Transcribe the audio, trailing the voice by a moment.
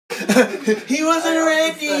He wasn't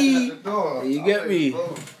ready. You get me?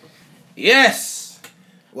 Yes.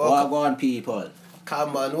 Welcome, people.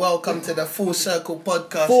 come on. Welcome to the Full Circle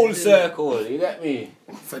podcast. Full circle. You get me?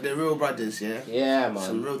 For the real brothers, yeah. Yeah, man.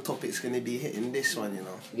 Some real topics gonna be hitting this one, you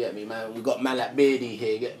know. You get me, man? We got man like Beardy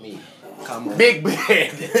here. You get me? Come on. Big Beard.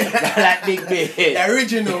 Man like Big Beard. The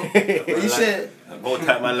original. What you said? Go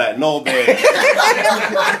type man like no beard.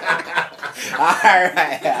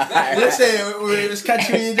 Alright. Let's say we was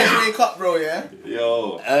catching you just wake up, bro, yeah?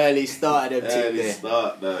 Yo. Early start of them Early there.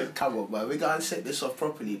 start, dog. Come on, man. We're gonna set this off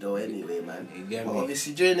properly, though, anyway, man. You get But me?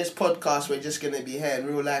 obviously, during this podcast, we're just gonna be hearing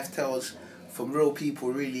real life tales from real people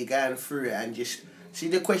really going through it and just see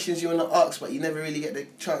the questions you wanna ask, but you never really get the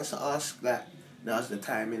chance to ask. Like, now's the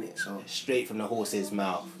time, innit? So, Straight from the horse's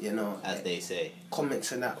mouth, you know, as they say.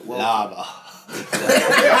 comments and that. Well, Lava.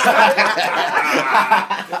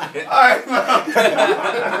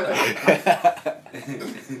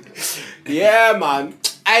 Yeah, man.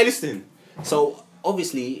 Hey, listen. So,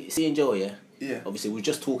 obviously, seeing Joe, yeah? Yeah. Obviously, we were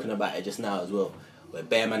just talking about it just now as well. Where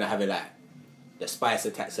bear man are having like the spice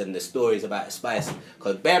attacks and the stories about the spice.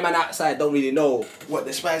 Because bear man outside don't really know, What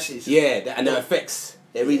the spices? yeah, and the effects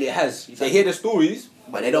it really has. They hear the stories,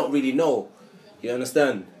 but they don't really know. You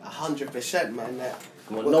understand? 100%, man. That.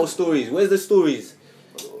 Well, no stories. Where's the stories?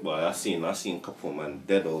 Boy, I seen couple man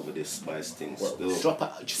dead over this spice thing still. Drop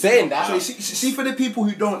out. Saying that. So, see, for the people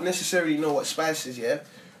who don't necessarily know what spice is, yeah?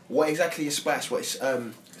 What exactly is spice? What is,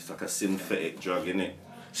 It's like a synthetic drug, innit?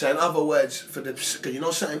 So in other words, for the, cause you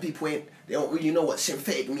know certain people they don't really know what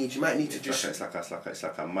synthetic means. You might need to just. It's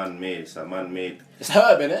like a man-made. It's a man-made. It's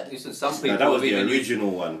herb, innit? Listen, some people Now, that was have the even original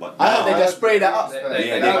one, but I heard they just spray that up.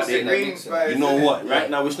 you know what? Right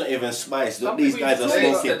now it's not even spice. Look, these guys are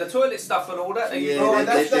smoking. the toilet stuff and all that. They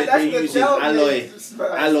use They're using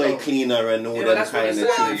alloy cleaner and all them that's what kind it of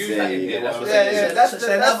says. They things use there. that in You here, know what I'm that's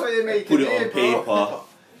saying? that's what you make Put it it on here, bro.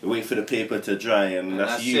 paper. Wait for the paper to dry, and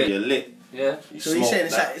that's that's you. it. You're lit. Yeah. You So he's smoke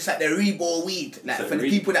saying that. it's like the Reebok weed, like It's for like the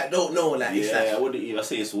people that don't know, like it's Yeah, I like. wouldn't even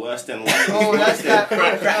say it's worse than Oh, that's that.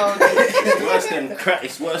 It's worse than crack.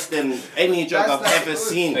 It's worse than any drug That's I've not ever good.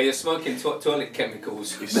 seen. You're smoking toilet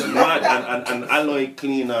chemicals. It's mud and alloy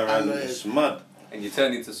cleaner and Alloy. it's mud. And you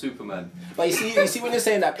turn into Superman. But you see when you're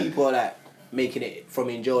saying that people are like making it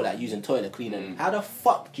from Joe, like using toilet cleaner, how the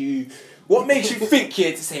fuck do you, what makes you think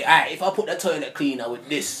here to say, alright, if I put the toilet cleaner with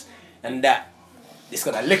this and that, it's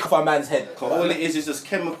gonna lick off a man's head? Cause all it is just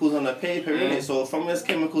chemicals on the paper, innit? So from those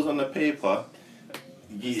chemicals on the paper,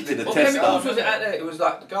 you get to the What tester. chemicals was it out there? It was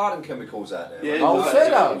like garden chemicals out there. Yeah, right? Oh, It was fair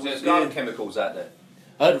like- enough. There's garden chemicals out there.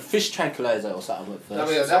 I heard fish tranquilizer or something at first. I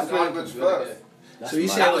mean, that's when it was first. That's So you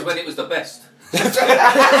mad. say That was when it was the best.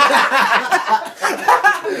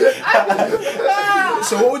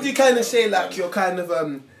 So what would you kind of say, like your kind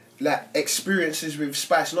of like experiences with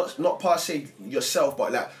spice? Not per se yourself,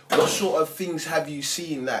 but like what sort of things have you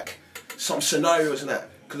seen? Like some scenarios and that.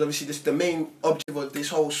 Because obviously, this the main objective of this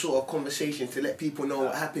whole sort of conversation to let people know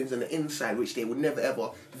what happens on the inside, which they would never ever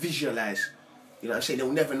visualize. You know what I'm saying?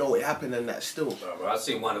 They'll never know what happened and that still. Bro, I've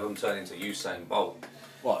seen one of them turn into Usain Bolt.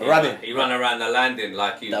 What, He running? He ran around the landing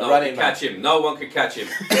like The no one running could catch him. No one could catch him.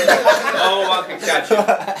 No one could catch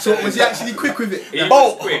him. So was he actually quick with it? He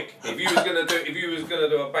was quick. If you was gonna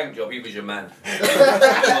do a bank job, he was your man.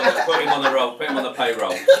 Put him on the roll. Put him on the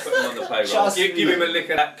payroll. Put him on the payroll. Trust Give him a lick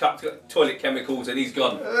of that toilet chemicals, and he's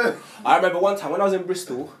gone. I remember one time when I was in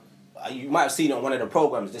Bristol, you might have seen it on one of the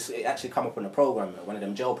programs. It actually come up on the program, one of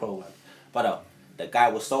them jail programs. But the guy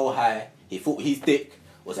was so high, he thought his dick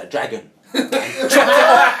was a dragon. He chopped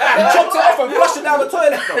it off and flushed it down the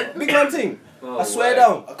toilet, though. Big man thing. Oh, I swear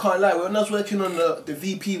wow. down. I can't lie, when I was working on the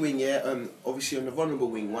VP wing, yeah, obviously on the vulnerable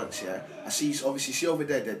wing once, yeah, I see over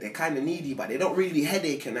there that they're kind of needy, but they don't really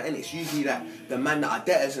headache and that, and it's usually like the man that are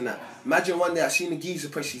debtors and that. Imagine one day I seen the geezer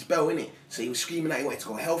press his bell, innit, so he was screaming that he wanted to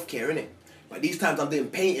go healthcare, innit, but these times I'm doing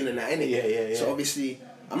painting and that, innit, Yeah. so obviously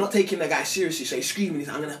I'm not taking the guy seriously, so he's screaming, he's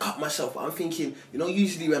like, I'm gonna cut myself, but I'm thinking, you know,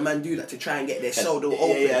 usually when man do that to try and get their cell door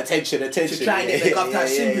open, Attention. to try and get the gut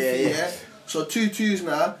sympathy, yeah. So 2-2s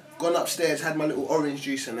now, gone upstairs, had my little orange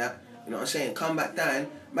juice and that, you know what I'm saying, come back down.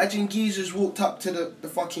 Imagine geezers walked up to the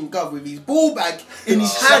fucking gov with his ball bag in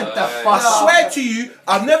his hand. I swear to you,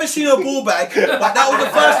 I've never seen a ball bag, but that was the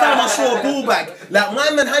first time I saw a ball bag. Like my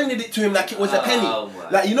man handed it to him like it was a penny.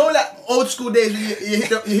 Like you know, like old school days when you hit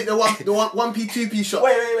the 1p 2p shot.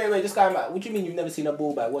 Wait, just going back. What do you mean you've never seen a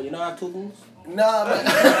ball bag? What, you know how tools? Nah, man.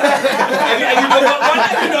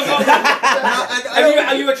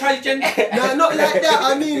 Are you a transgender? Nah, not like that.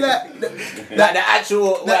 I mean like Like the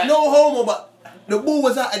actual... like, no homo, but the ball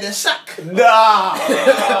was out of the sack. Nah!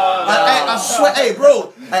 I swear, hey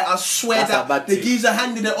bro, I swear That's a that bad the thing. geezer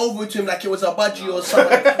handed it over to him like it was a budgie or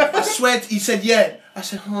something. I swear he said yeah. I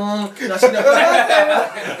said, huh? And I see the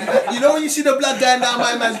blood. You know when you see the blood going down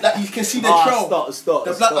my man's, like you can see the trail. Stop.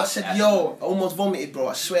 The blood. I said, yo, I almost vomited, bro.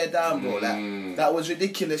 I swear down, bro. Like that was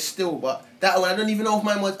ridiculous still, but that one I don't even know if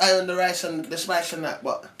mine was eye on the rice and the spice and that,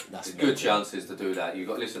 but There's good chances to do that. You've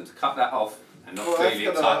got to listen to cut that off and not Well, feel that's it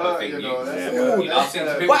gonna type of hurt, thing. you You know, that's know, gonna- I've seen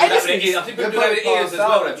that's people do gonna- that with their ears. I think people do that with their ears as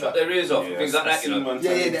well. They chop their ears off, Yeah, things like that. You know. man Yeah,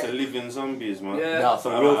 turning yeah, to living zombies, man. Yeah. Nah, for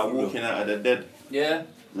Like, real, like for real. walking out of the dead, Yeah.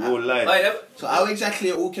 real life. Hey, never- so how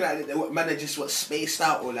exactly are walking out the man are just what spaced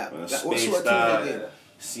out or like, what sort of Spaced thing out. they did?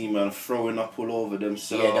 See man throwing up all over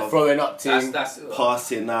themselves. Yeah, they're throwing up team. That's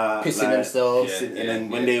passing out, Pissing like, themselves. pissing, Yeah, and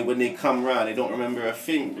then yeah. when they come round, they don't remember a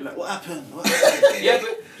thing. Be like, what happened? What happened? Yeah, but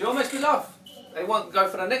do you know what makes me laugh? They won't go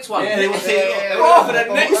for the next one. Yeah, they won't say, They won't go for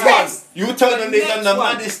the next one. You tell them they done the Next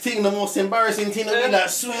one. maddest thing, the most embarrassing thing, they'll be like,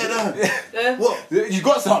 swear down. Yeah. What? You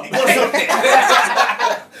got something.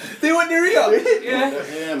 They want the real. Yeah. Yeah,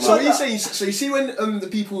 man. So you say, so you see when the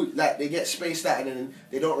people like they get spaced out and then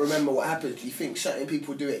they don't remember what happened. Do you think certain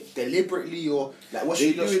people do it deliberately or like what's They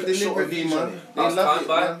your do it sort of deliberately, views on man. it? They Pass love time it,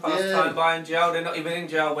 by, man. pass Yeah. time by in jail. They're not even in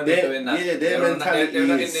jail when Their- they're doing that. yeah, their they're on- mentality they're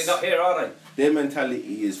not, is- they're not here, are they? Their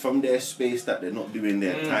mentality is from their space that they're not doing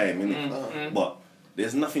their time, innit? But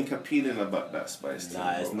there's nothing appealing about that spice thing.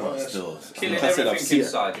 Nah, it's bro. not still. Killing Like I said, I've everything seen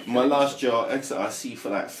inside. my last year at Exeter, I see for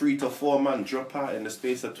like 3 to 4 man drop out in the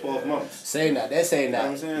space of 12 months. Saying that, they're saying You know what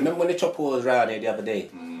that. I'm saying? Remember when the chopper was round here the other day?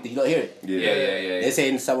 Did you not hear it? Yeah. They're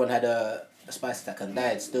saying someone had a spice attack and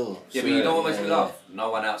died still. Yeah, but you know what makes me Yeah. laugh? No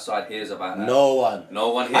one outside hears about that. No one. No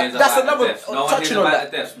one hears That's about another- the deaths. No one hears touching on about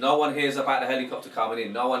that. the deaths. No one hears about the helicopter coming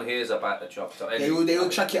in. No one hears about the chopper. They will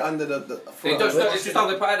chuck it under the They just don't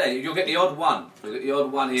get put out there. You'll get the odd one. You'll get the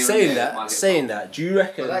odd one here. Saying and there. Might that, get saying that, do you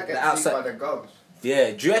reckon But that the gets seen by outside? the gums.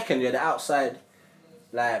 Yeah, do you reckon the outside,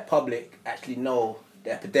 like public, actually know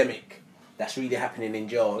the epidemic that's really happening in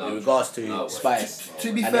jail No, in regards to no way. spice?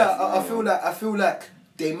 To be And fair, then- I feel like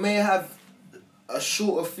they may have a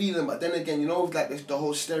sort of feeling, but then again, you know, like the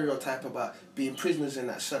whole stereotype about being prisoners and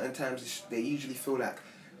at certain times they usually feel like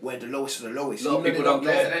we're the lowest of the lowest. A lot of Even people though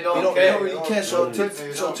don't care. They They don't, don't they care. don't really care. So They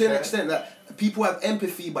to don't an care. extent, that people have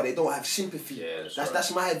empathy, but they don't have sympathy. Yeah, that's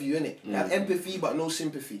That's right. my view, innit? They have empathy, but no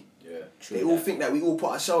sympathy. Yeah. They all think that we all put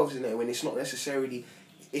ourselves in it when it's not necessarily.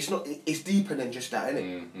 It's not. It's deeper than just that,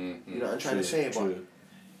 innit? You know what I'm trying to say, but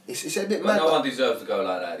it's a bit But mad. no but- one deserves to go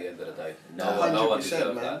like that at the end of the day. No, No one 100%,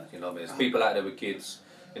 deserves man. that. You know what I mean? There's people out there with kids.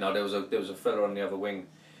 You know, there was a fella on the other wing.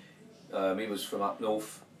 He was from up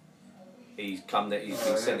north. He's come there. He's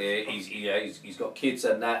been sent here. He's got kids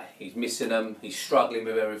and that. He's missing them. He's struggling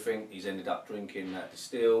with everything. He's ended up drinking that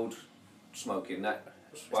distilled, smoking that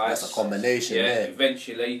spice. That's a combination, Yeah. yeah.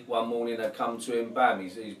 Eventually, one morning they come to him. Bam!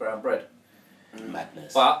 He's brown bread.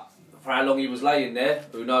 Madness. But for how long he was laying there,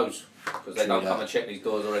 who knows? Because they True don't that. come and check these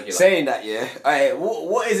doors regularly. Saying that, yeah. Alright,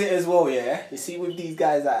 what is it as well, yeah? You see, with these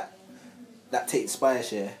guys that take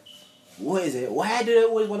spice, yeah. What is it? Why do they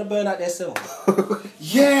always want to burn out their cell?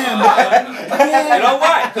 Yeah, man. You know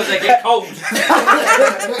why? Because they get cold. They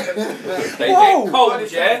Whoa. get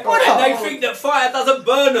cold, yeah? What And up? they think that fire doesn't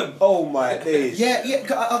burn them. Oh my days. Yeah,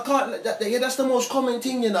 I can't. Yeah, that's the most common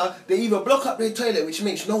thing, you know. They either block up their toilet, which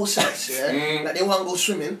makes no sense, yeah. Like they want to go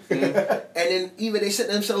swimming, and then either they set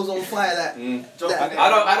themselves on fire, like. that-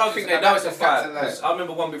 I don't think they know it's a fire. Captain Light. 'Cause I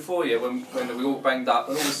remember one before you when we all banged up,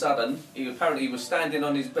 and all of a sudden he was standing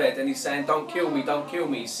on his bed and he's saying, "Don't kill me, don't kill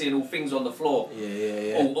me." He's seeing all things on the floor.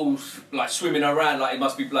 Yeah. All like swimming around like it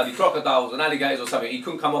must be bloody crocodiles and alligators or something. He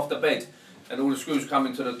couldn't come off the bed, and all the screws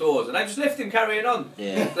coming to the doors, and they just left him carrying on.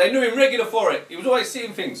 Yeah. They knew him regular for it. He was always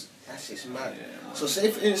seeing things. That's just mad. So say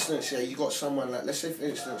for instance, yeah, you got someone like, let's say for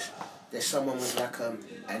instance, there's someone with like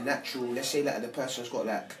a natural, let's say like the person's got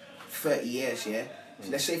like 30 years, yeah. So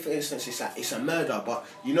let's say for instance it's a murder, but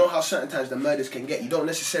you know how certain times the murders can get. You don't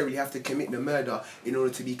necessarily have to commit the murder in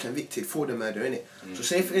order to be convicted for the murder, innit? So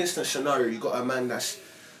say for instance scenario, you got a man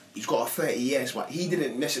he's got a 30 years, but he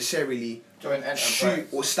didn't necessarily Joint enterprise. shoot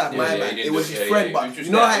or stab Yeah, my yeah, man. he didn't It was do- his yeah, friend, he but was just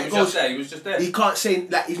you know there. how He it was goes. just there. He was just there. He can't say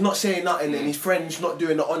like he's not saying nothing, and his friend's not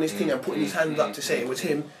doing the honest thing and putting his hands up to say it was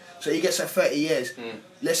him. So he gets a 30 years.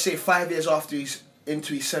 Let's say 5 years after he's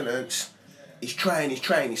into his sentence, he's trying,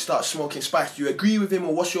 he starts smoking spice. Do you agree with him,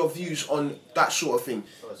 or what's your views on that sort of thing?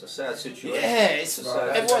 Well, it's a sad situation. Yeah, it's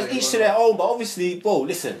everyone's each to their own, but obviously, bro,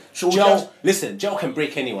 listen, So jail can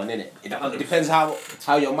break anyone, innit? It depends how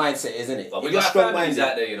your mindset is, innit? Well, If we you're got strong families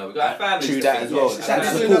minded, out there, you know. We got our families. true to that feed, as well. yes. It's They're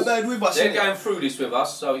like doing a bird with us. They're innit? going through this with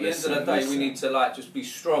us, so at the end Listen, of the day, we listen. need to like just be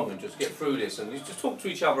strong and just get through this and just talk to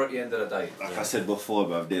each other at the end of the day. Like I said before,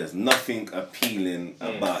 bruv, there's nothing appealing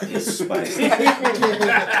about his spice.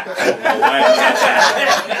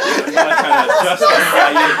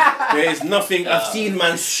 There is nothing. I've seen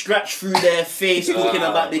man scratch through their face talking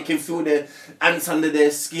about they can feel the ants under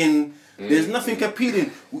their skin. There's nothing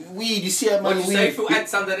appealing. Weed, you see a man What do you weed. say? Feel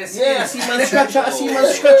ants under their skin? Yeah, I see man scratch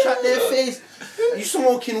out their face. You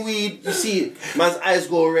smoking weed, you see it. Man's eyes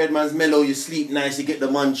go red, man's mellow, you sleep nice, you get the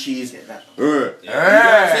munchies. You know what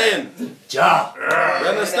I'm saying? Ja. You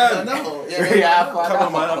understand? No, Yeah, Come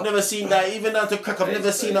on, man. I've never seen that. Even down to crack, I've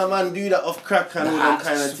never seen a man do that off crack and all that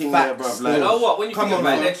kind of thing there, bruv. You Like, know what? When you Come think on,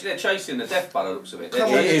 about man. it, they're chasing the death by the looks of it.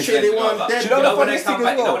 Come on, it is. they want dead. Do you know when the they funniest come thing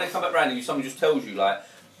back, as well? when they come back round and someone just tells you like,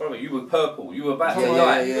 brother, you were purple, you were about to Yeah,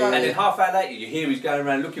 die, yeah, and then half hour later you hear he's going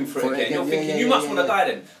around looking for it again. You're thinking you must want to die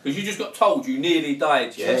then, because you just got told you nearly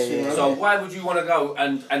died, yes. So why would you want to go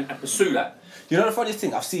and pursue that? You know the funniest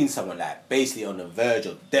thing? I've seen someone like basically on the verge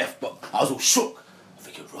of death, but I was all shook. I'm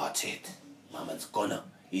thinking, rotted, my man's gonna,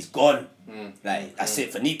 he's gone. Like that's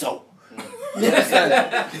it, finito. But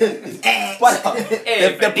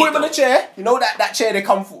they put him on the chair. You know that chair they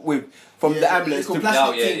come with from the ambulance. It's To, plastic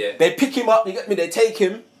Oh, yeah, thing. yeah. They pick him up. You get me? They take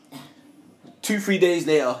him. 2-3 days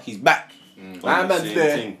later, he's back. My man's Same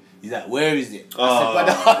there. thing. He's like, where is it? Oh.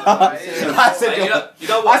 I said, You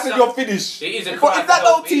know I what? said, you're finished. It is a But cry if for that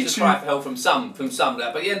help. don't It is teach a you, cry for help from some. But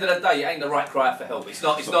at the end of the day, it ain't the right cry for help. It's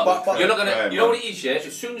not. But- you're not gonna. Right, you know man. what it is, yeah.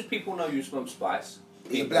 As soon as people know you smoke spice,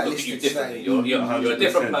 You're people look at you blacklisted, differently. saying. You're a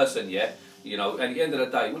different 100%. person, yeah. You know, and at the end of the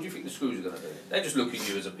day, what do you think the screws are going to do? They just look at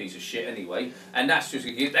you as a piece of shit anyway, and that's just,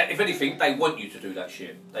 if anything, they want you to do that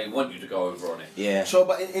shit. They want you to go over on it. yeah. So,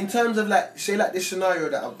 but in terms of like, say like this scenario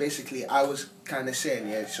that I was kind of saying,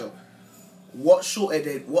 yeah. So, what sort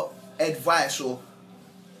of what advice or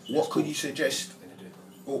what could you suggest,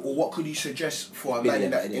 or what could you suggest for a man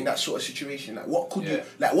in that sort of situation? Like, what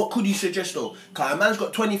could you suggest though? Cause a man's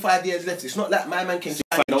got 25 years left. It's not like my man can.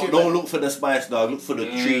 Don't look for the spice, dog. Look for the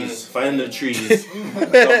trees. Find the trees.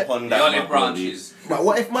 Jump on The that. olive my branches. But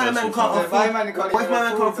what if my man can't afford? my man can't What if even my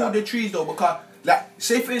man can't afford afford the trees though? Because like,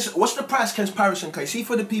 say for instance, what's the price comparison? Cause see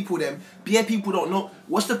for the people them, BA people don't know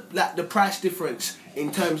what's the price difference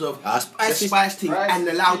in terms of the spice thing and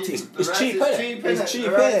the loud thing. It's cheap, innit? It's cheap,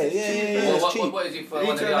 yeah. It's cheap. What is it for You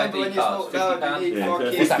one need of to the remember when ID you cards? smoke loud, £50? you need Yeah,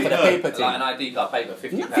 fucking What's that for the paper Like thing? an ID card paper,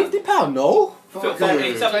 £50. £50, no.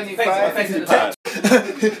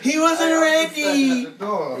 He wasn't ready.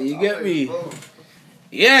 You get me?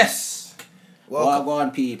 Yes. Welcome,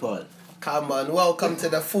 Wagwan people. come on, welcome to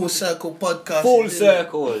the Full Circle podcast. Full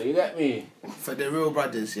circle, you get me? For the real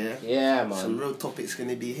brothers, yeah. Yeah, Some man. real topics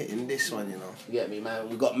gonna be hitting this one, you know. You get me, man?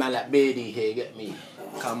 We got man like Beardy here, you get me?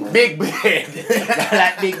 Come on. Big beard. Man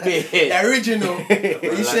like Big beard. The original.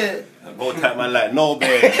 You said. Go type man like no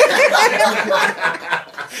bed.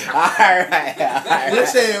 Alright.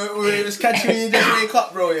 Let's say we was catching when you just wake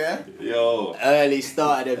up, bro. Yeah. Yo. Early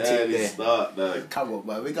start of them thing Early there. start, dog. Come on,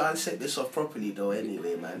 man. We gotta set this off properly, though.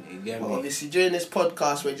 Anyway, man. You get But me? obviously, during this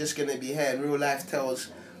podcast, we're just gonna be hearing real life tales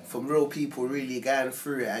from real people, really going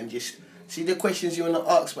through it, and just see the questions you wanna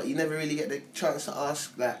ask, but you never really get the chance to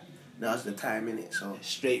ask. Like, now's the time, innit? So,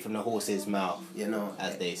 Straight from the horse's mouth, you know,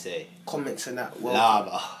 as they say. comments and that. Well,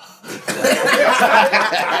 Lava.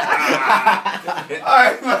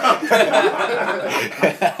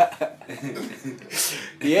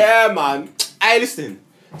 Yeah, man. Hey, listen.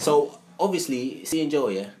 So, obviously, see and Joe,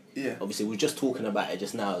 yeah? Yeah. Obviously, we were just talking about it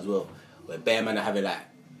just now as well. Where bear man are having like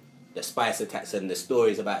the spice attacks and the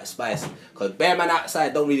stories about the spice. Because bear man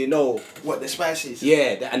outside don't really know, what the spice is?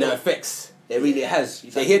 yeah, and the effects it really has.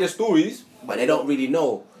 They hear the stories, but they don't really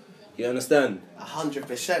know. You understand?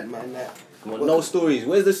 100%, man. That. Come on, no stories.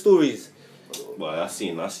 Where's the stories? Well, I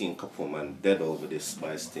seen a couple man dead over this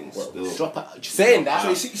spice thing still. Drop out. Saying that.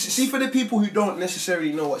 So see for the people who don't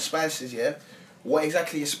necessarily know what spice is, yeah, what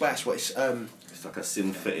exactly is spice? What is It's like a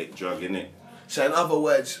synthetic drug, innit? So in other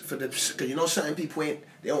words, for the because you know certain people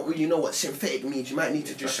they don't really know what synthetic means. You might need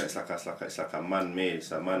to just It's like a man-made.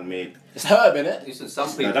 It's a man-made. It's herb, innit? Listen, some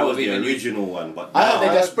people Now, that was have the even original one, but I heard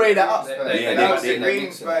they just spray that up.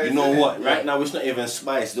 you know what? Right now it's not even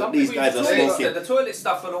spice. Look, these guys are smoking. the toilet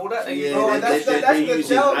stuff and all that. They Yeah, Oh, that's they're the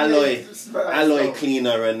using gel alloy stuff.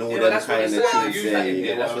 cleaner and all Yeah, them that's what kind it of says. things. Use that in here,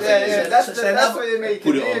 Yeah, that's what Yeah, that's what you're making.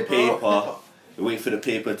 put it on here, bro. paper. You wait for the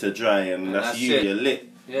paper to dry, and that's you. it. You're lit.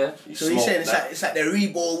 Yeah. You So you're smoke saying that. it's like the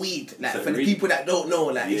Reebok weed, like It's for like the people that don't know,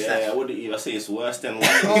 like it's Yeah, like I wouldn't even say it's worse than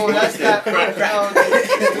Oh, that's that.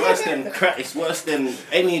 It's worse than crack. It's worse than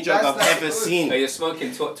any drug That's I've that ever good. seen. So you're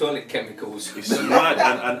smoking toilet chemicals. It's mud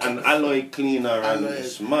and alloy cleaner and Alloy.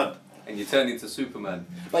 it's mud. And you turn into Superman.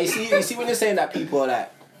 But you see when you're saying that people are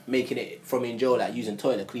like making it from in jail, like using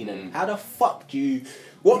toilet cleaner, how the fuck do you?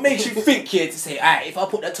 What makes you think here to say, alright, if I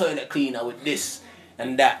put the toilet cleaner with this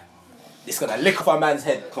and that, it's gonna lick off a man's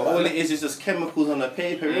head? All it is just chemicals on the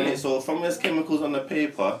paper, innit? So from those chemicals on the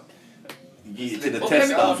paper, you get it to the What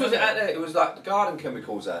tester. chemicals was it out there? It was like garden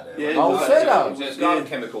chemicals out there. Yeah, right? it was Like, fair now. There's garden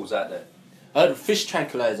chemicals out there. I heard fish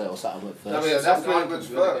tranquilizer or something at first. I mean, that's what it was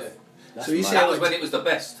first. That's So you mad. say That was when it was the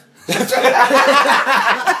best.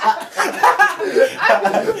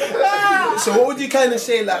 So what would you kind of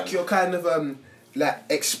say, like your kind of like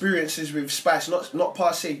experiences with spice, not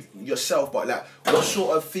per se yourself, but like what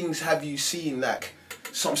sort of things have you seen, like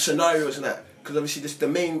some scenarios and that? Because obviously this the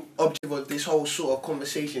main objective of this whole sort of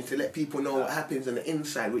conversation is to let people know what happens on the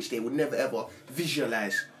inside, which they would never ever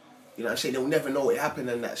visualize. You know what I'm saying? They'll never know it happened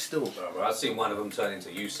and that still. Bro, I've seen one of them turn into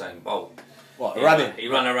Usain Bolt. What, He running? He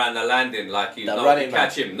ran around the landing like The no one running could man.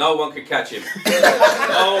 catch him. No one could catch him.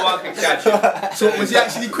 No one could catch him. So was he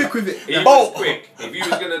actually quick with it? He was quick. If you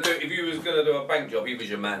was gonna do a bank job, he was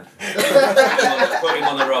your man. Put him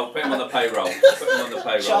on the roll. Put him on the payroll. Put him on the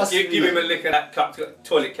payroll. Just Give him a lick of that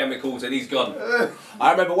toilet chemicals, and he's gone.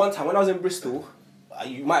 I remember one time when I was in Bristol,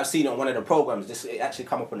 you might have seen it on one of the programs. It actually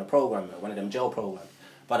come up on the program, one of them jail programs.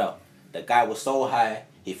 But the guy was so high,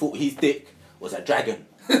 he thought his dick was a dragon.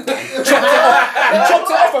 He chopped it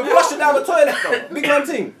off and flushed it down the toilet, bro. Big man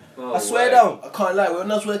thing. Oh, I swear way. down. I can't lie, when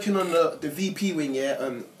I was working on the VP wing, yeah,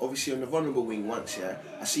 obviously on the vulnerable wing once, yeah,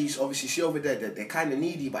 I see over there that they're kind of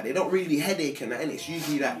needy, but they don't really headache and that, and it's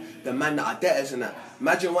usually like the man that are debtors and that.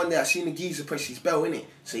 Imagine one day I seen the geezer press his bell, innit,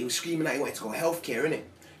 so he was screaming that he wanted to go healthcare, innit,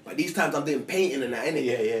 but these times I'm doing painting and that, innit,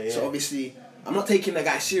 Yeah. so obviously I'm not taking the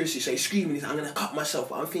guy seriously, so he's screaming, he's like, I'm gonna cut myself,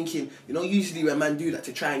 but I'm thinking, you know, usually when man do that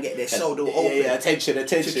to try and get their soul, they'll open. Yeah, attention. To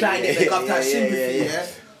try and get the gut that sympathy, yeah. yeah.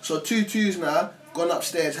 So 2-2s now, gone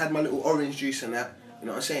upstairs, had my little orange juice and that, you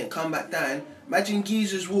know what I'm saying, come back down. Imagine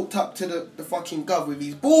geezers walked up to the fucking gov with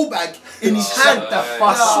his ball bag in his hand.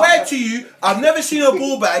 I swear to you, I've never seen a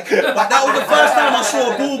ball bag, but that was the first time I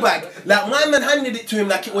saw a ball bag. Like my man handed it to him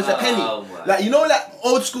like it was a penny. my. Like you know, like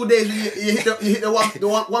old school days when you hit the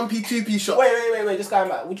 1p 2p shot. Wait, just going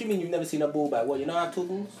back. What do you mean you've never seen a ball bag? What, you know how to two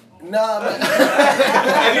balls? Nah, man.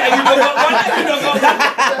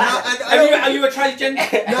 Are you a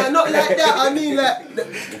transgender? Nah, not like that. I mean like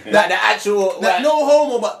Like the actual... like no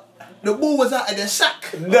homo, but the ball was out of the sack.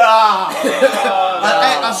 Nah!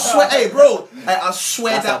 I swear, hey bro, I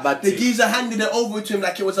swear That's a that bad the thing. geezer handed it over to him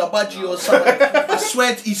like it was a budgie or something. I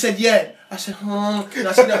swear, he said yeah. I said, and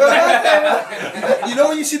I see the blood. You know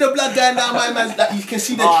when you see the blood going down my man's, like you can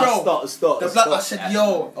see the trail. Stop. The blood. I said,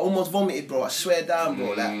 yo, I almost vomited, bro. I swear down,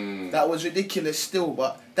 bro. Like that was ridiculous still,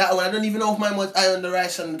 but that one I don't even know if mine was eye on the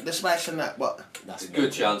rice and the spice and that, but That's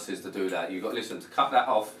Good chances to do that. You've got to cut that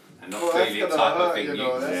off and not Well, feel that's it gonna type of hurt, thing. you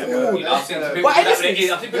know, that's I've seen gonna- people do But that listen, with their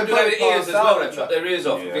ears. I've seen people do they're that with their ears as both well. They passed chop their ears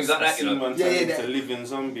off and things like that, you know. Man Yeah, turn yeah, into living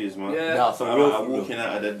zombies, man. Yeah. Nah, for Like, real. like walking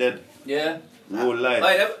out of the dead. Yeah. Real life.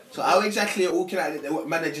 Hey, so how exactly are walking out? What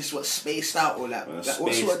man are just what spaced out or like what sort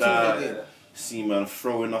of Spaced thing out. they doing? See man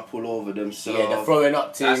throwing up all over themselves. Yeah, they're throwing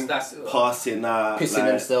up team, that's passing out, pissing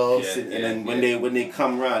themselves. pissing, Yeah, and then yeah. when they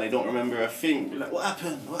come round, they don't remember a thing. They're like, what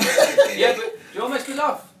happened? What happened? Yeah, but do you know what makes me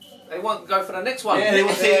laugh? They want to go for the next one. Yeah, they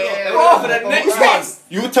want to say, They want to go for the next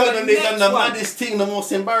one. You tell them they done the Next one. maddest thing, the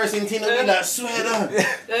most embarrassing thing. They'll be like, swear down.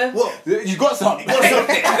 Yeah. What? You got something.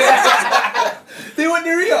 They want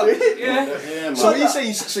the real. Yeah. Yeah, man. So what you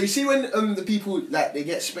saying? So you see when the people like they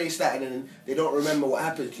get spaced out and then they don't remember what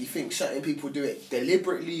happened. Do you think certain people do it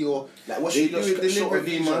deliberately or like what's They your do it sort of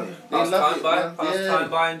deliberately, views on man. it? They Past love time it, by, man. past Yeah. time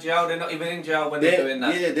by in jail. They're not even in jail when Their- they're doing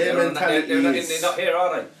that. yeah, their they're mentality they're not here,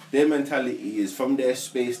 are they? Their mentality is from their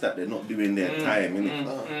space that they're not doing their time,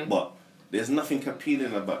 innit? But there's nothing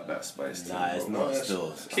appealing about that spice. Nah, thing, it's bro. not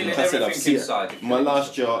still. Killing Like I said, I've everything seen inside. my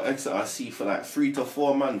last job exit I see for like 3 to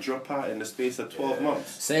 4 man drop out in the space of 12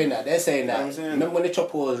 months. Saying that, they're saying that. I'm saying- Remember when the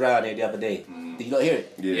chopper was round here the other day? Did you not hear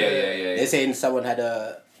it? Yeah. They're saying someone had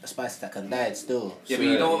a spice attack and died still. Yeah, but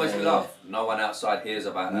you know what makes me Yeah. laugh? No one outside hears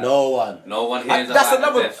about that. No one. No one hears That's about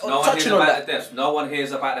another- the deaths. No one hears touching on about that. the deaths. No one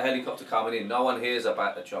hears about the helicopter coming in. No one hears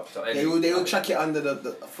about the chopper. They will chuck it under the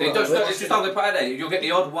They just, it's just how they put it there. You'll get the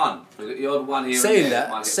odd one. You'll get the odd one here. Saying and there.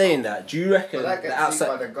 Might that, get- do you reckon But that the gets seen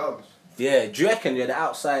by outside? the govs. Yeah, do you reckon the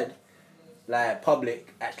outside, like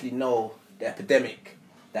public, actually know the epidemic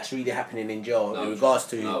that's really happening in jail No, in regards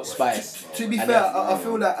to no way. Spice. To be And fair,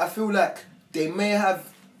 then- I feel like they may have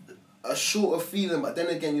a sort of feeling, but then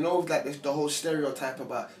again, you know, like there's the whole stereotype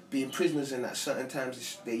about being prisoners, and at certain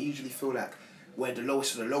times they usually feel like we're the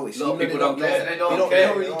lowest of the lowest. A lot of Even though people don't care. They They don't don't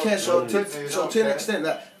care. really care. So They to an don't extent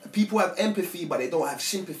that people have empathy, but they don't have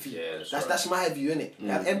sympathy. Yeah, that's right. That's my view, innit? They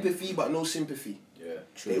have empathy, but no sympathy. Yeah.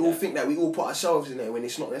 They all think that we all put ourselves in it when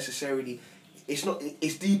it's not necessarily.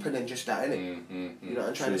 It's deeper than just that, innit? You know what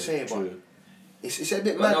I'm trying to say, but it's a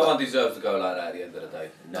bit But mad. no one deserves to go like that at the end of the day.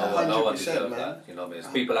 No, no one 100%, deserves man. that. You know what I mean?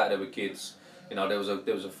 There's people out there with kids. You know, there was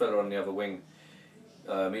a fella on the other wing.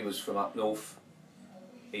 He was from up north.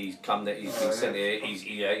 He's come there. He's been sent here.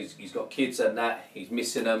 He's got kids and that. He's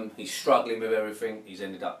missing them. He's struggling with everything. He's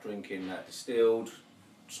ended up drinking that distilled,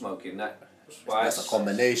 smoking that spice. That's a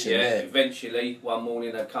combination, Yeah. there. Eventually, one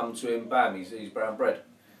morning they come to him. Bam! He's brown bread.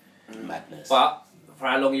 Madness. But for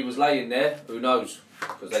how long he was laying there, who knows?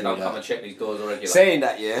 Because they True don't that. come and check these doors regularly. Saying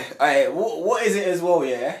that, yeah. Alright, what is it as well,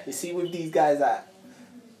 yeah? You see with these guys that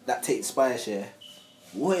take Spice, yeah?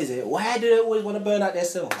 What is it? Why do they always want to burn out their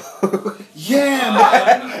cell? Yeah,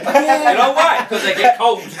 man. You know why? Because they get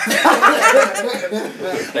cold.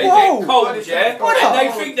 They Whoa. get cold, yeah? And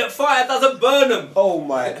they think that fire doesn't burn them. Oh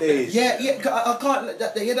my days. Yeah, I can't.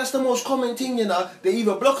 Yeah, that's the most common thing, you know. They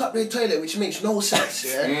either block up their toilet, which makes no sense,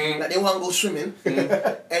 yeah. Like they want to go swimming, and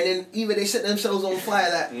then either they set themselves on fire,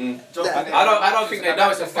 like. I don't think they know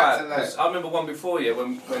it's a fire. Because I remember one before, yeah,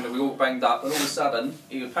 when we all banged up, and all of a sudden,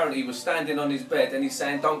 he was standing on his bed, and he's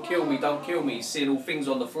saying, "Don't kill me, don't kill me." He's seeing all things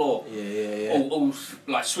on the floor. Yeah. All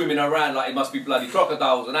like swimming around like it must be bloody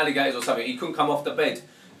crocodiles and alligators or something. He couldn't come off the bed,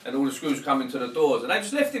 and all the screws were coming to the doors, and they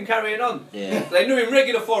just left him carrying on. Yeah. They knew him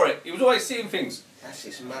regular for it. He was always seeing things. That's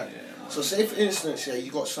just mad. So say for instance, yeah,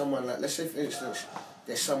 you got someone like, let's say for instance,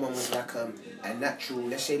 there's someone with like a natural,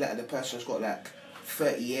 let's say like the person's got like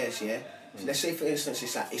 30 years, yeah. So let's say for instance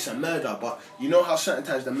it's a murder, but you know how certain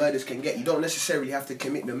times the murders can get, you don't necessarily have to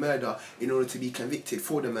commit the murder in order to be convicted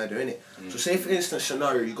for the murder, innit? So say for instance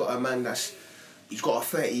scenario, you got a man he's got a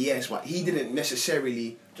 30 years, but he didn't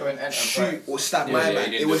necessarily shoot or stab my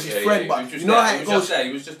man. It was his friend, but you know how it goes.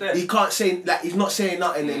 He was just there. He can't say, like, he's not saying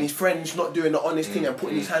nothing, and his friend's not doing the honest thing and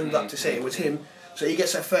putting his hand up to say it was him. So he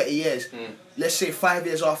gets a 30 years. Let's say 5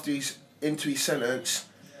 years after he's into his sentence,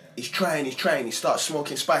 he's trying, he starts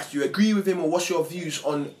smoking spice. Do you agree with him, or what's your views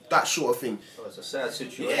on that sort of thing? Oh, it's a sad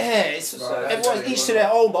situation. Yeah, it's everyone's each to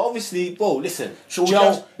their own, but obviously, bro, listen. So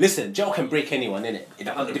Jail can break anyone, innit? It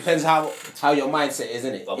 100%. depends how your mindset is,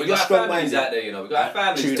 innit? Well, If we you're got strong families minded, out there, you know. We got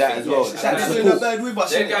families. True to that feed. as well. It's That's like the doing a cool. bird with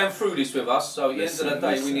us, They're innit? going through this with us, so at the end of the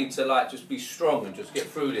day, Listen. we need to like just be strong and just get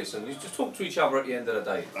through this and just talk to each other at the end of the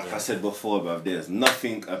day. Like I said before, bruv, there's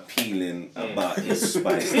nothing appealing about his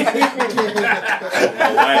spice.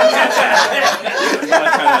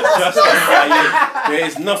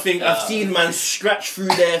 There's nothing. I've seen man scratch through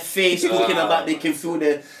their face, talking about they can feel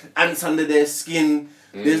the ants under their skin.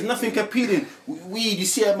 There's nothing appealing. Weed, you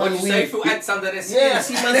see a man When you weed. say feel ants under their skin. Yeah, I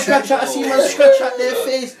see man scratch out their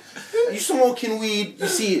face. You smoking weed, you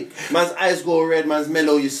see it. Man's eyes go red, man's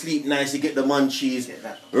mellow, you sleep nice, you get the munchies. You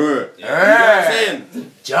know what I'm saying?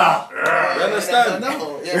 You understand?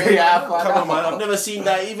 Come on, man. I've never seen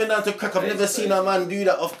that. Even down to crack, I've never seen a man do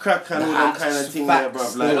that off crack and all that kind of thing there,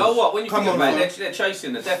 bruv. You Like, know what? When you Come think on, about man. it, they're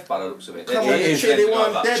chasing the death by the looks of it. Come on, They're they chasing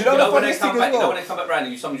want the dead. death. Do you know the when they funniest come thing back, as you know well? when they come back round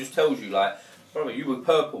and someone just tells you like, brother, you were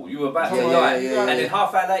purple, you were about to Yeah, die, yeah, and then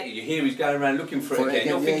half hour later you hear he's going around looking for it again.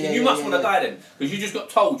 You're Yeah, thinking yeah, you yeah, must yeah, want to yeah. die then, because you just got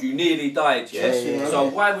told you nearly died, yeah? So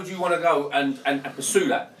why would you want to go and pursue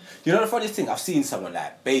that? You know the funniest thing? I've seen someone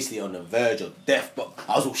like basically on the verge of death, but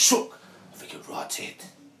I was all shook. I'm thinking, rotted.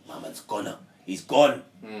 My man's gone. He's gone.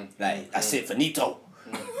 Like, that's it, finito.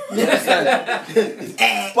 You understand?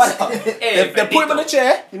 But they put him on the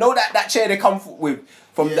chair. You know that chair they come with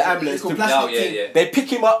from the ambulance. little To, plastic Oh, yeah, thing. yeah. they pick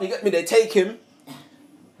him up. You get me? They take him.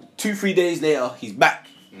 2-3 days later, he's back.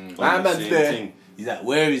 My man's Same there. thing. He's like,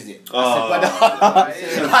 where is it? Oh.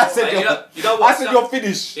 I said, And you know I what? said, you're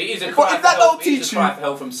finished. It is a But cry if for that help. don't It is teach a you, cry for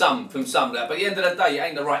help from some. But at the end of the day, it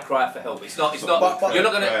ain't the right cry for help. It's not. But- You're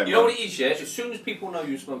not gonna. Right, You know man. what it is, yeah. As soon as people know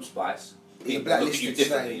you smoke spice, You're people look at you blacklisted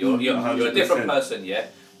differently. slightly. You're a different 100%. person, yeah.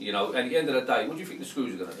 You know, and at the end of the day, what do you think the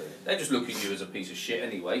screws are going to do? They just look at you as a piece of shit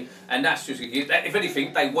anyway, and that's just, if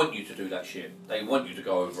anything, they want you to do that shit. They want you to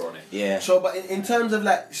go over on it. yeah. So, but in terms of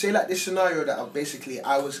like, say like this scenario that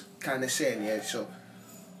I was kind of saying, yeah. So,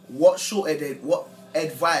 what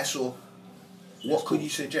advice or what could you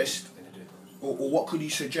suggest, or what could you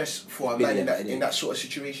suggest for a man in that sort of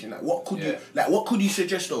situation? Like, what could you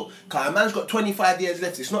suggest though? Cause a man's got 25 years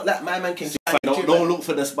left. It's not like my man can Don't look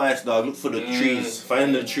for the spice, dog. Look for the trees.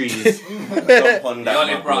 Find the trees. Jump on The that.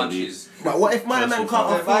 olive branches. But what if my man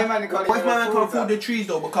can't afford? my man can't What if my man even can't afford afford the trees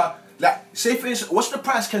though? Because like, say for instance, what's the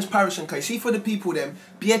price comparison? Cause see for the people them,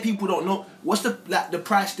 bare people don't know. What's the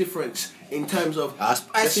price difference in terms of the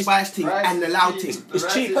spice thing and the loud thing?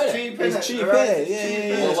 It's cheap, innit? It's cheap, yeah.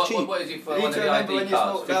 It's cheap. What is it for one of the ID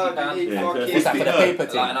cards? £50? What's that for the paper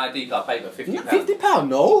thing? Like an ID card paper, £50. £50,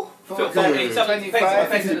 no.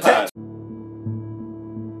 £25.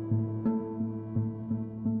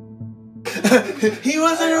 He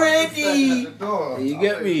wasn't ready. You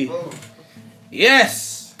get me?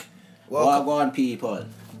 Yes. Welcome, Wagwan people.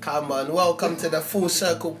 come on, welcome to the Full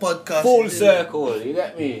Circle podcast. Full circle, you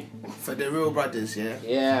get me? For the real brothers, yeah.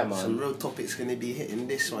 Yeah, Some man. real topics gonna be hitting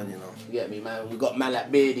this one, you know. You get me, man? We got man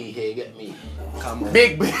like Beardy here, you get me? Come on.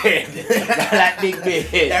 Big Beard. Man like Big The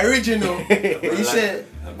Beard. original. You said.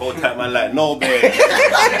 Go type man like no bed.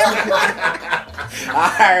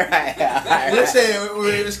 Alright. Let's say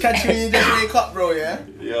we was catching you just wake up, bro. Yeah.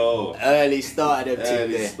 Yo. Early start of them thing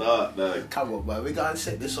Early there. start, dog. Come on, man. We gotta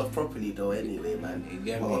set this off properly, though. Anyway, man. You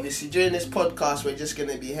get But me? obviously, during this podcast, we're just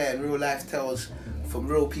gonna be hearing real life tales from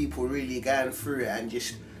real people, really going through it, and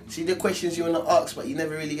just see the questions you wanna ask, but you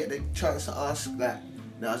never really get the chance to ask. Like,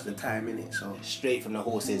 now's the time, innit? So, Straight from the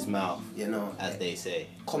horse's mouth, you know, as they say.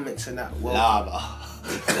 comments and that. Well, Lava.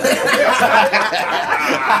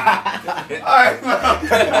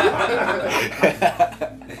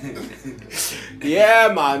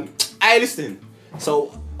 Yeah, man. Hey, listen.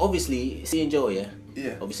 So, obviously, seeing Joe, yeah?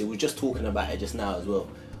 Yeah. Obviously, we were just talking about it just now as well.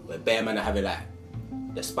 Where bear man are having like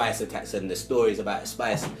the spice attacks and the stories about the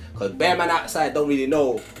spice. Because bear man outside don't really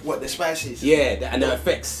know, what the spice is? yeah, and the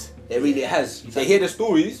effects it really has. They hear the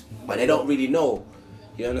stories, but they don't really know.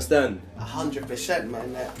 You understand? 100%,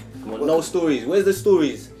 man. Like, Come on, no stories. Where's the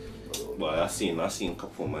stories? Well, I seen a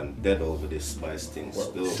couple man dead over this spice thing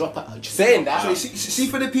still. Drop out. Saying that. So see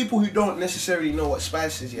for the people who don't necessarily know what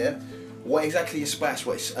spice is, yeah, what exactly is spice?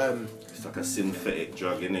 It's like a synthetic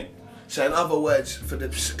drug, innit? So in other words, for the,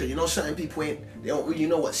 cause you know certain people they don't really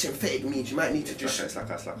know what synthetic means. You might need to just. It's like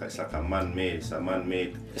a man-made. It's a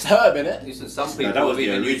man-made. It's herb, innit? Listen, some Now, people that was have the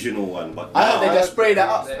even original one, but I heard they just spray that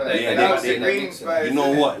up. you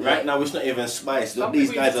know what? Right now it's not even spice. Look,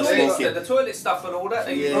 these guys are smoking. the toilet stuff and all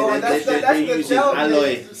that. Yeah, they're using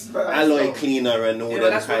alloy cleaner and all Yeah, but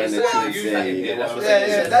them that's what kind it of says. things. Use that in here, that's what it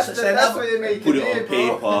Yeah, that's what you make Put it it on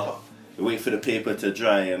here, bro. paper. Wait for the paper to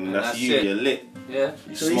dry, and that's you. it. You're lit. Yeah.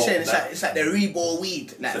 You So you're smoke saying that. it's like the Reebok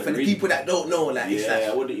weed, like It's for a the Reebok. people that don't know, like it's Yeah,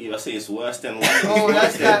 like. what do you? I say it's worse than Oh,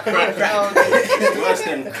 that's that crack. crack. It's worse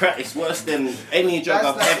than crack. It's worse than any drug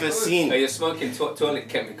That's I've not ever good. So seen. you're smoking toilet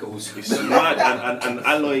chemicals It's mud and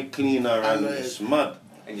alloy cleaner and Alloy. it's mud.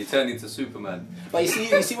 and you turn into Superman. But you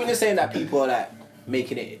see when you're saying that people are like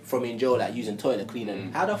making it from in jail, like using toilet cleaner,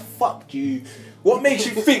 how the fuck do you, what makes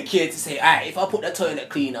you think here to say, alright, if I put the toilet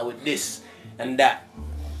cleaner with this and that,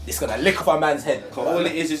 it's gonna lick off a man's head? All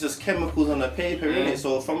it is just chemicals on the paper, innit?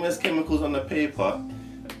 So from those chemicals on the paper,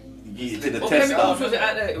 you to the What tester. chemicals was it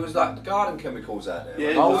out there? It was like garden chemicals out there.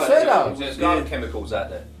 Yeah, Oh, it was fair enough. There's garden chemicals out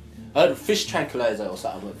there. I heard fish tranquilizer or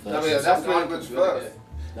something at first. That's what it was first.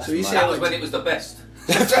 That's So you mad. say That was when it was the best.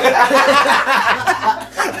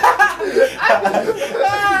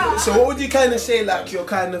 So what would you kind of say, like your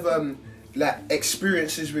kind of like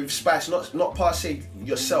experiences with spice, not per se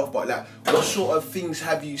yourself, but like what sort of things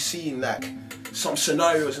have you seen, like some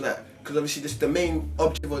scenarios and that? Because obviously this the main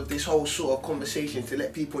objective of this whole sort of conversation is to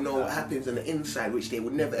let people know what happens on the inside, which they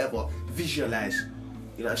would never ever visualize.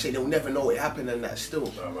 You know what I'm saying? They'll never know it happened and that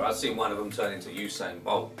still. I've seen one of them turn into Usain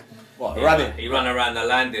Bolt. What, He running? He ran around the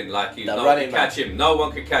landing like The no one running could man. catch him. No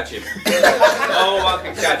one could catch him. No one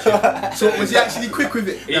could catch him. So was he actually quick with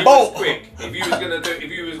it? He was quick. If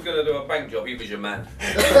you was gonna do a bank job, he was your man.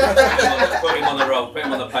 Put him on the roll. Put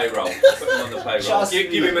him on the payroll. Put him on the payroll. Just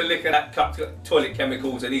Give him a lick of that toilet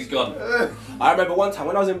chemicals, and he's gone. I remember one time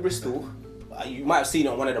when I was in Bristol, you might have seen it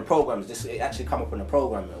on one of the programs. It actually come up on the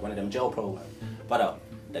program, one of them jail programs. But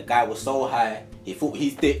the guy was so high, he thought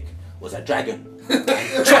his dick was a dragon. He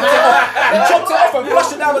chopped it off and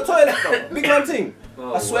flushed it down the toilet, bro. Big man thing.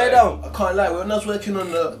 Oh, I swear wow. down. I can't lie, when I was working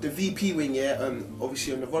on the VP wing, yeah,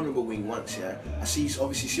 obviously on the vulnerable wing once, yeah, I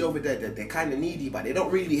see over there that they're kind of needy, but they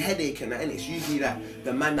don't really headache and that, and it's usually like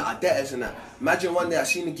the man that are debtors and that. Imagine one day I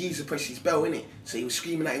seen the geezer press his bell, innit, so he was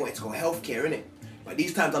screaming that he wanted to go healthcare, innit, but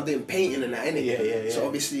these times I'm doing painting and that, innit, Yeah. so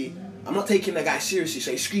obviously I'm not taking the guy seriously, so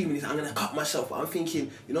he's screaming, he's like, I'm gonna cut myself, but I'm thinking,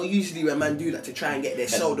 you know, usually when man do that to try and get their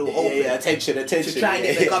soul door open, Yeah, attention. to try and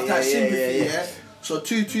get the gut type sympathy, yeah. yeah. So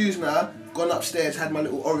 2 2s now, gone upstairs, had my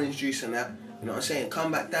little orange juice and that, you know what I'm saying,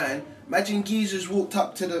 come back down, Imagine Geezers walked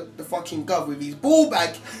up to the fucking gov with his ball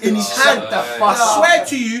bag in his hand. I swear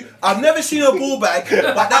to you, I've never seen a ball bag,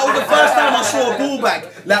 but that was the first time I saw a ball bag.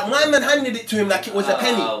 Like my man handed it to him like it was a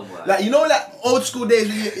penny. Like you know, like old school days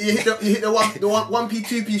when you hit the 1p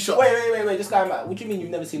 2p shot. Wait, just going back. What do you mean you've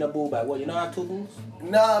never seen a ball bag? What, you know how to tools?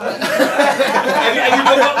 Nah, man.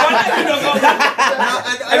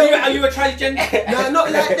 Are you a transgender? Nah,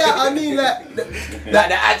 not like that. I mean like Like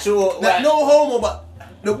the actual. like no homo, but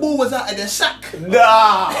the ball was out of the sack.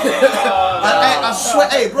 Nah. I swear,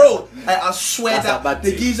 hey bro, I swear That's a that bad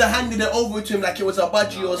the thing. geezer handed it over to him like it was a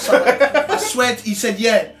budgie or something. I swear, he said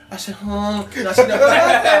yeah. I said, and I said, the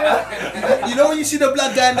blood. You know when you see the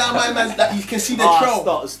blood going down my man's, that you can see the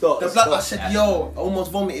trail. Stop. The blood. I said, yo, I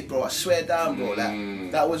almost vomited, bro. I swear down, bro.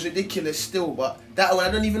 Like that was ridiculous still, but that one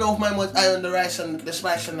I don't even know if mine was eye on the rice and the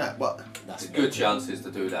spice and that, but That's Good chances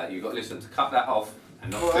to do that. You've got to listen to cut that off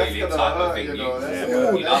and not Well, feel that's the gonna type of hurt, thing. you know,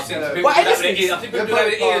 that's- I've seen people do But that with listen, their ears. I think people do that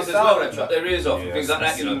with their ears as well. They chop their ears off and things like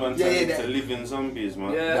that. You know. Man, Yeah, turn yeah, into living zombies,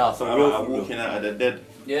 man. Yeah. Nah, for Like, real, like for real. walking out of the dead.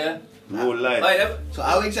 Yeah. Real life. Mate, so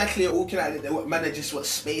how exactly are walking out? What man are just what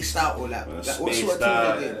spaced out or like what sort of Spaced thing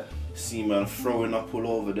out. they did? See man throwing up all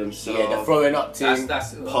over themselves. Yeah, they're throwing up team,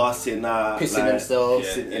 that's passing out, pissing like,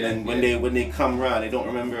 themselves. and then when they come round, they don't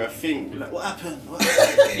remember a thing. You're like, what happened? What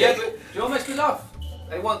happened? Yeah, but do you know what makes me laugh?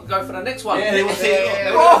 They want to go for the next one. Yeah, they want to say,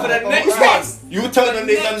 They want to go for the next one. You tell them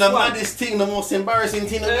they done the Next one. maddest thing, the most embarrassing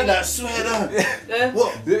thing. They'll be like, swear down. Yeah.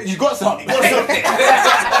 What? You got something.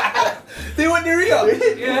 They want the real.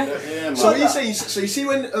 Yeah. Yeah, man. So what you saying? So you see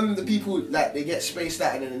when the people like they get spaced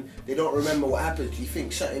out and then they don't remember what happened. Do you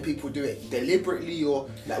think certain people do it deliberately or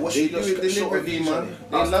like what's They your do it sort of deliberately, views on man.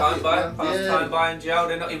 it? They Pass love time it, by, man. pass Yeah. time by in jail.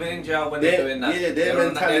 They're not even in jail when Their- they're doing that. yeah, their they're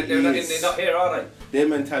mentality they're not, is- they're not here, are they? Their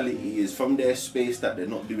mentality is from their space that they're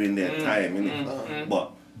not doing their time, innit?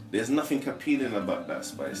 But there's nothing appealing about that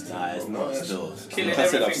spice thing. Nah, it's bro. not still. Killing Like I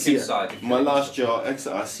said, I've everything seen inside. my last job,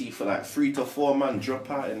 Exeter, I see for like 3 to 4 man drop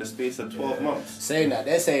out in the space of 12 months. Saying that,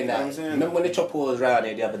 they're saying You know that. what I'm saying? Remember when the chopper was round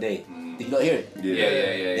here the other day? Did you not hear it? Yeah.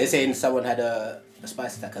 They're saying someone had a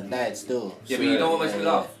spice attack and died still. Yeah, but you know what makes me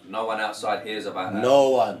Yeah. laugh? No one outside hears about that. No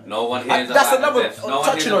one. No one hears That's about another- the deaths. No one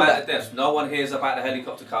touching hears on about that. the deaths. No one hears about the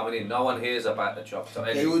helicopter coming in. No one hears about the chop. So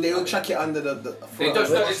They will chuck it under the They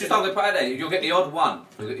just, it's just how they put it there. You'll get the odd one.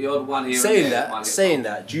 You'll get the odd one here. Saying and there.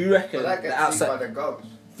 that, do you reckon But that the gets seen by outside? the ghost.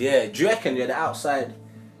 Yeah, do you reckon the outside,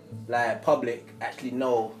 like public, actually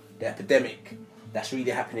know the epidemic that's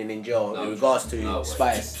really happening in jail No, in regards to no way.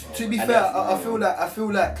 spice? To be And fair, then- I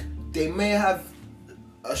feel like they may have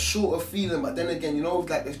a sort of feeling, but then again, you know,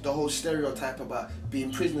 like there's the whole stereotype about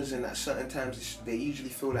being prisoners, and at certain times they usually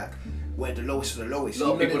feel like we're the lowest of the lowest. A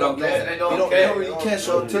lot of Even though people don't care. They They don't, don't they care. don't really care.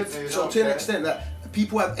 So They to don't an care. extent that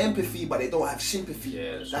people have empathy, but they don't have sympathy.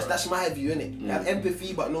 Yeah, that's that's my view, innit? They have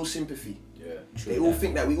empathy, but no sympathy. Yeah. They all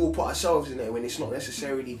think that we all put ourselves in there when it's not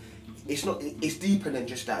necessarily. It's not. It's deeper than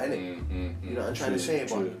just that, innit? You know what I'm trying to say,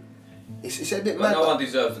 but it's a bit But mad. no one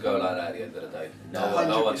deserves to go like that at the end of the day. No,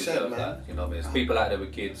 No one 100%, deserves man. that. You know what I mean? There's people out there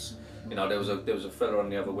with kids. You know, there was a fella on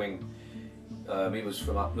the other wing. He was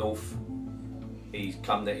from up north. He's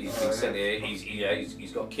come there. He's been sent here.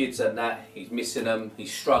 He's got kids and that. He's missing them.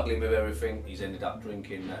 He's struggling with everything. He's ended up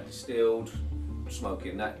drinking that distilled,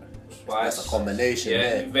 smoking that spice. That's a combination, Yeah.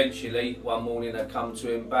 yeah. Eventually, one morning they come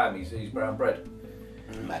to him. Bam! He's brown bread.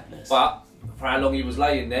 Madness. But for how long he was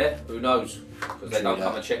laying there, who knows? Because they True don't that.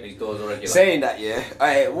 come and check these doors regularly. Saying that, yeah.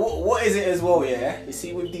 Alright, what is it as well, yeah? You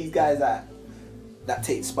see, with these guys that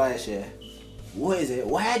take spice, yeah. What is it?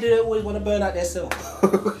 Why do they always want to burn out themselves?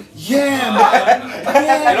 Yeah,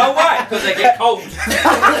 man. You know why? Because they get cold.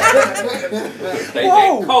 They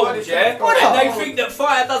get cold, yeah? And they think that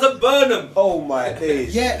fire doesn't burn them. Oh my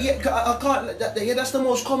days. Yeah, I can't. Yeah, that's the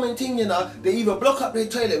most common thing, you know. They either block up their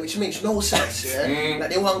toilet, which makes no sense, yeah. Like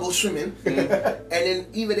they want to go swimming, and then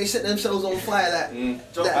either they set themselves on fire, like.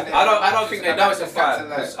 I don't think they know it's a fire.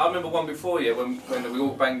 Because I remember one before, yeah, when we all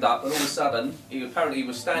banged up, and all of a sudden, he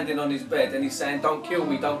was standing on his bed, and he's saying, "Don't kill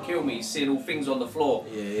me, don't kill me." He's seeing all things on the floor.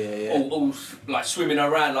 Yeah. All like swimming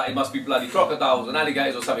around like it must be bloody crocodiles and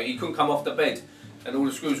alligators or something. He couldn't come off the bed, and all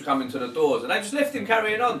the screws were coming to the doors, and they just left him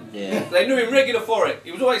carrying on. Yeah. They knew him regular for it.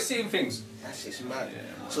 He was always seeing things. That's just mad.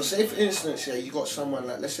 So say for instance, yeah, you got someone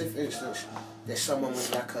like, let's say for instance, there's someone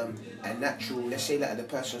with like a natural, let's say like the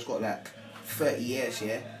person's got like 30 years,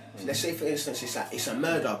 yeah. Let's say for instance it's a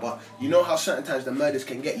murder, but you know how certain times the murders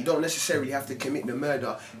can get, you don't necessarily have to commit the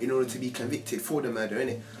murder in order to be convicted for the murder,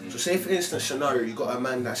 innit? So say for instance scenario, you got a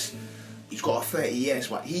man that's he's got a 30 years,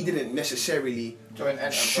 but he didn't necessarily Joint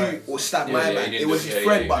enterprise. shoot or stab Yeah, my yeah, man. he It didn't was do- his yeah,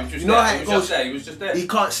 friend, yeah, but he was just you know there, how he it was goes. just there, he was just there. He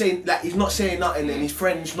can't say like he's not saying nothing, and his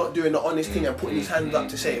friend's not doing the honest thing and putting his hands up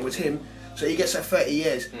to say it was him. So he gets a 30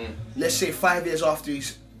 years. Let's say 5 years after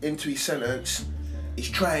he's into his sentence, he's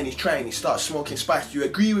trying. He starts smoking spice. Do you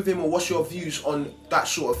agree with him, or what's your views on that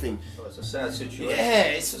sort of thing? Oh, it's a sad situation. Yeah,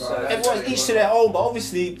 it's Right. everyone's each to their own, but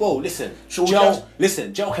obviously, bro, listen, So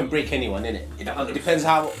jail can break anyone, innit? It 100%. depends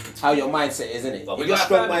how your mindset is, innit? Well, If we you're got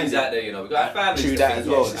strong families minded, out there, you know. We got families. True to that feed. as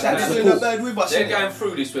well. It's That's actually cool. doing a bad with us. They're innit? going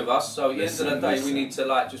through this with us, so at the end of the day, we Listen. need to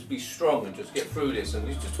like just be strong and just get through this and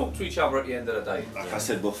just talk to each other at the end of the day. Like I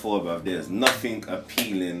said before, bruv, there's nothing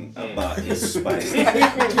appealing about his spice.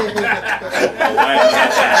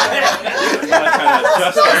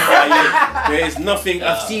 There's nothing.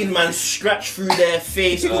 I've seen man scratch through their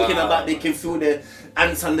face, talking about they can feel the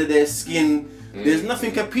ants under their skin. There's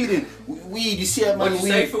nothing appealing. Weed, you see a man When you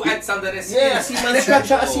say weed. feel ants under their skin. Yeah, I see man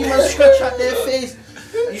scratch out. I see man scratch out their face.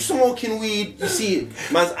 You smoking weed, you see it.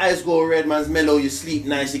 Man's eyes go red, man's mellow, you sleep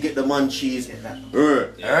nice, you get the munchies. You know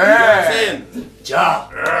what I'm saying? You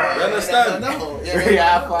understand? No,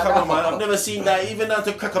 Come on, man. I've never seen that. Even down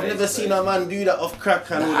to crack, I've never seen a man do that off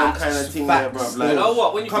crack and all them kind of thing there, bruv. You Like, know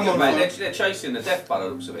what? When you Come think on, about man. it, they're chasing the death by the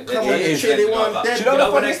looks of it. Come on, They're they chasing want it. dead. Do you know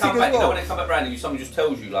the when they funniest come thing back, as you know well? when they come back round and someone just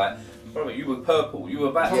tells you like, brother, you were purple, you were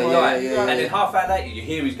about to Yeah, die, yeah, and then half hour later you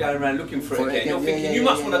hear he's going around looking for it again. You're thinking you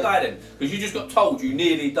must want to die then, because you just got told you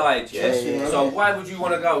nearly died, yeah? So why would you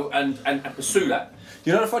want to go and pursue that?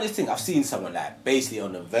 You know the funniest thing? I've seen someone like basically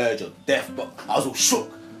on the verge of death, but I was all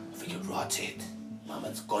shook. I'm thinking, rotted. My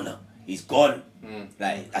man's gone. He's gone.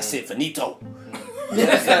 Like, that's it, finito. You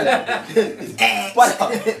understand? But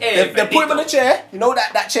they put him on the chair. You know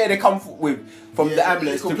that chair they come with from the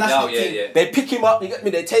ambulance. it's To, plastic Oh, yeah, thing. yeah. they pick him up, you get me?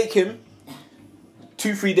 They take him.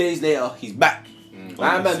 2-3 days later, he's back.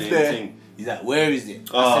 My On the man's same there. thing. He's like, where is it?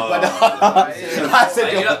 Oh. I said,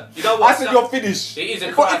 And you know I what? said, you're finished. It is a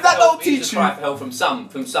But cry if for that help. don't It is teach a you, cry for help from some.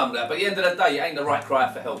 But at the end of the day, it ain't the right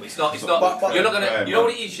cry for help. It's not. But- You're not gonna. Right, You know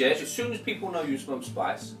what it is, yeah. As soon as people know you smoke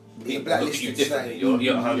spice, people look at you blacklisted differently. today.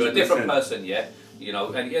 You're a different 100%. person, yeah. You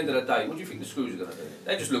know, at the end of the day, what do you think the screws are gonna do?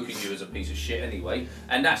 They just look at you as a piece of shit anyway,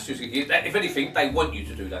 and that's just. If anything, they want you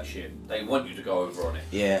to do that shit. They want you to go over on it.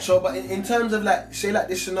 yeah. So, but in terms of like, say like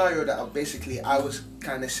this scenario that I was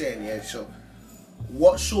kind of saying, yeah. So,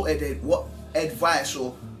 what advice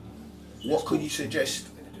or what could you suggest,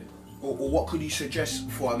 or what could you suggest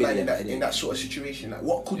for a man in that sort of situation? Like,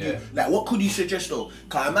 what could you suggest though?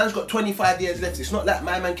 Cause a man's got 25 years left. It's not like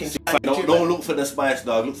my man can. Don't look for the spice,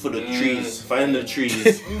 dog. Look for the trees. Find the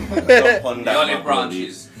trees. Jump on The that. olive my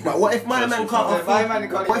branches. But what if my man can't afford? My man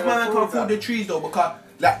can't What if my even man can't afford afford that? the trees though? Because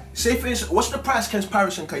like, say for instance, what's the price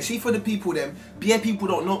comparison? Cause see for the people them, beer people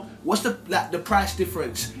don't know. What's the price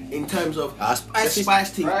difference in terms of the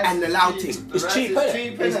spice thing and the loud thing? It's cheap,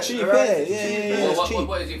 innit? It's cheap, innit? yeah. Well, It's cheap.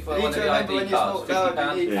 what is it for You one of need the to remember when ID you cards? smoke loud,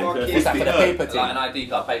 £50? you need Yeah, fucking- What's that for the paper Like thing? an ID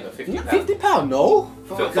card paper, £50. £50, no.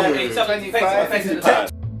 £25. £10,